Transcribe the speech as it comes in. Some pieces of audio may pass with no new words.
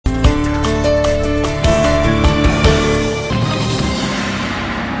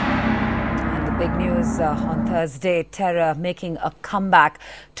on Thursday, terror making a comeback.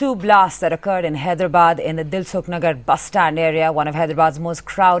 Two blasts that occurred in Hyderabad in the Dilsukh Nagar bus stand area, one of Hyderabad's most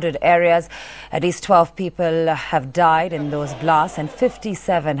crowded areas. At least 12 people have died in those blasts and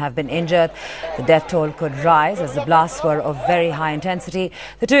 57 have been injured. The death toll could rise as the blasts were of very high intensity.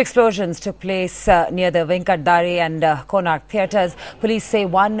 The two explosions took place near the Venkatdari and Konark theatres. Police say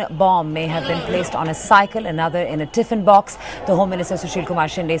one bomb may have been placed on a cycle, another in a tiffin box. The Home Minister Sushil Kumar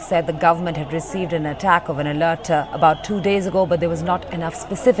Shinde said the government had received an attack of an alert about 2 days ago, but there was not enough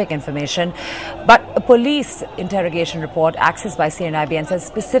specific information. But a police interrogation report accessed by CNN IBN says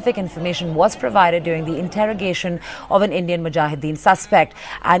specific information was provided during the interrogation of an Indian Mujahideen suspect.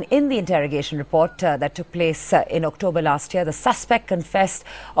 And in the interrogation report that took place in October last year, the suspect confessed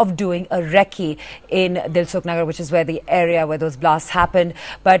of doing a recce in Dilsukh Nagar, which is where the area where those blasts happened.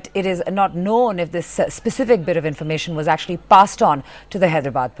 But it is not known if this specific bit of information was actually passed on to the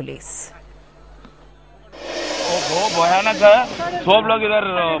Hyderabad police. वो भयानक है, सब लोग इधर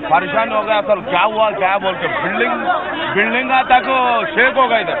परेशान हो गए। असल क्या हुआ क्या बोल के बिल्डिंग तक शेक हो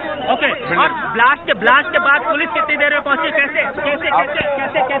गए इधर। ओके, और ब्लास्ट के बाद पुलिस कितनी देर में पहुंची?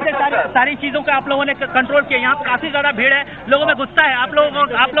 कैसे सारी चीजों का आप लोगों ने कंट्रोल किया? यहाँ काफी ज्यादा भीड़ है, लोगों में गुस्सा है, आप लोगों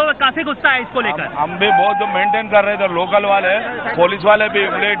में काफी गुस्सा है इसको लेकर। हम भी बहुत मेंटेन कर रहे थे, लोकल वाले पुलिस वाले भी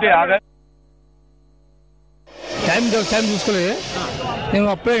इमीडिएटली आ गए। టైం చూసుకోలేదు, నేను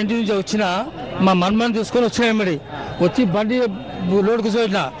అప్పుడే ఇంటి నుంచి వచ్చిన మా మన్మని తీసుకొని వచ్చినాయి. వచ్చి బండి లోడ్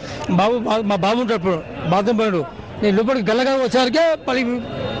కూర్చోబెట్టిన మా బాబు ఉంటాడు, బాత్రూమ్ పోయాడు. నేను లోపలికి గల్లగా వచ్చారికే పని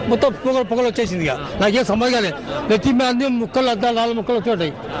మొత్తం పొగలు వచ్చేసింది. ఇక నాకేం సమయం కాలేదు, నెత్తి మీద అన్ని ముక్కలు అద్దాలు 4 ముక్కలు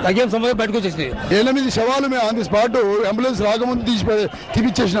వచ్చాయి. నాకేం సమయం బయటకు వచ్చేసింది. 8 శవాలు మేము ఆన్ ది స్పాట్ అంబులెన్స్ రాకముందు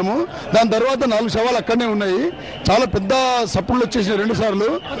తీపిచ్చేసినాము. దాని తర్వాత 4 శవాలు అక్కడనే ఉన్నాయి. చాలా పెద్ద సప్పుళ్ళు వచ్చేసినాయి.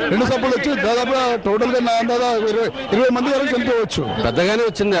 2 సప్పుళ్ళు వచ్చి దాదాపుగా టోటల్ గా 20 మంది వరకు చనిపోవచ్చు. పెద్దగానే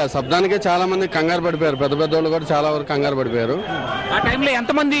వచ్చింది. ఆ శబ్దానికే చాలా మంది కంగారు పడిపోయారు. పెద్ద వాళ్ళు కూడా చాలా వరకు కంగారు పడిపోయారు. ఆ టైంలో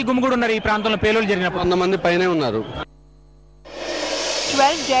ఎంతమంది గుమిగూడు ఉన్నారు ఈ ప్రాంతంలో? పేలులు జరిగినప్పుడు 100 మంది పైనే ఉన్నారు.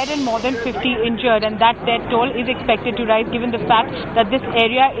 12 dead and more than 50 injured, and that death toll is expected to rise given the fact that this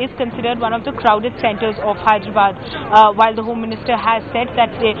area is considered one of the crowded centers of Hyderabad. While the Home Minister has said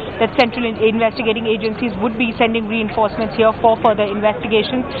that central investigating agencies would be sending reinforcements here for further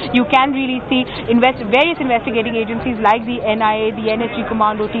investigations, you can really see various investigating agencies like the NIA, the NSG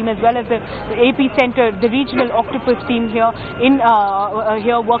Commando team, as well as the AP Center, the regional octopus team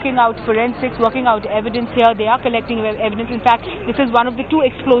here working out forensics, working out evidence here. They are collecting evidence. In fact, this is one of the 2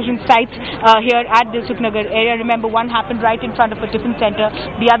 explosion sites here at Dilsukh Nagar area. Remember, one happened right in front of a tiffin center.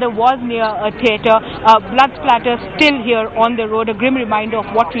 The other was near a theatre. Blood splatter still here on the road. A grim reminder of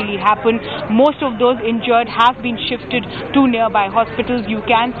what really happened. Most of those injured have been shifted to nearby hospitals. You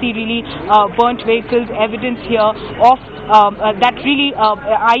can see really burnt vehicles, evidence here of that really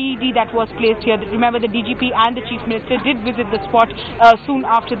IED that was placed here. Remember, the DGP and the Chief Minister did visit the spot soon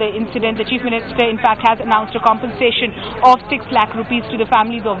after the incident. The Chief Minister, in fact, has announced a compensation of 6 lakh rupees to the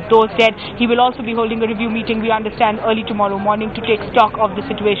families of those dead. He will also be holding a review meeting, we understand, early tomorrow morning to take stock of the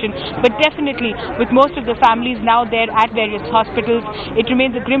situation. But definitely, with most of the families now there at various hospitals, it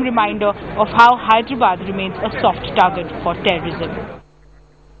remains a grim reminder of how Hyderabad remains a soft target for terrorism.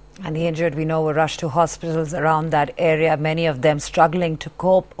 And the injured, we know, were rushed to hospitals around that area, many of them struggling to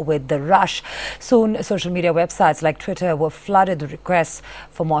cope with the rush. Soon, social media websites like Twitter were flooded with requests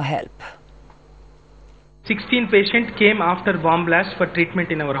for more help. 16 patients came after bomb blast for treatment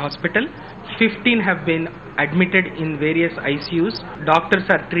in our hospital. 15 have been admitted in various ICUs. Doctors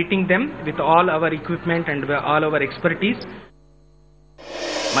are treating them with all our equipment and all our expertise.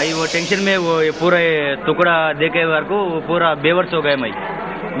 मैं वो tension में वो पूरा टुकड़ा देखे बार को पूरा बेवर्स हो गए।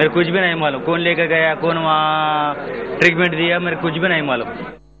 मेरे कुछ भी नहीं मालूम कौन लेकर गया, कौन वहाँ ट्रीटमेंट दिया, मेरे कुछ भी नहीं मालूम।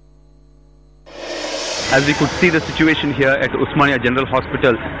 As we could see the situation here at Osmania General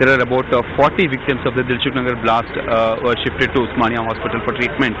Hospital, there are about 40 victims of the Dilsukh Nagar blast were shifted to Osmania Hospital for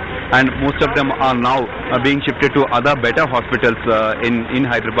treatment, and most of them are now being shifted to other better hospitals in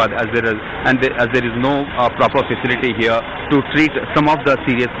Hyderabad as there is no proper facility here to treat some of the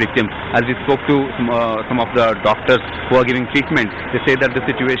serious victims. As we spoke to some of the doctors who are giving treatment, they say that the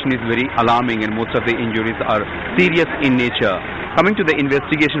situation is very alarming and most of the injuries are serious in nature. Coming to the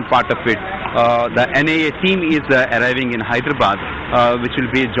investigation part of it, the NIA team is arriving in Hyderabad, which will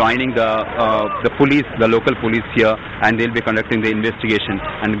be joining the police, the local police here, and they'll be conducting the investigation.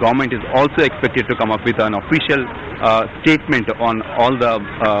 And government is also expected to come up with an official statement on all the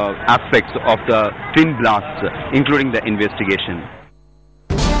aspects of the twin blasts, including the investigation.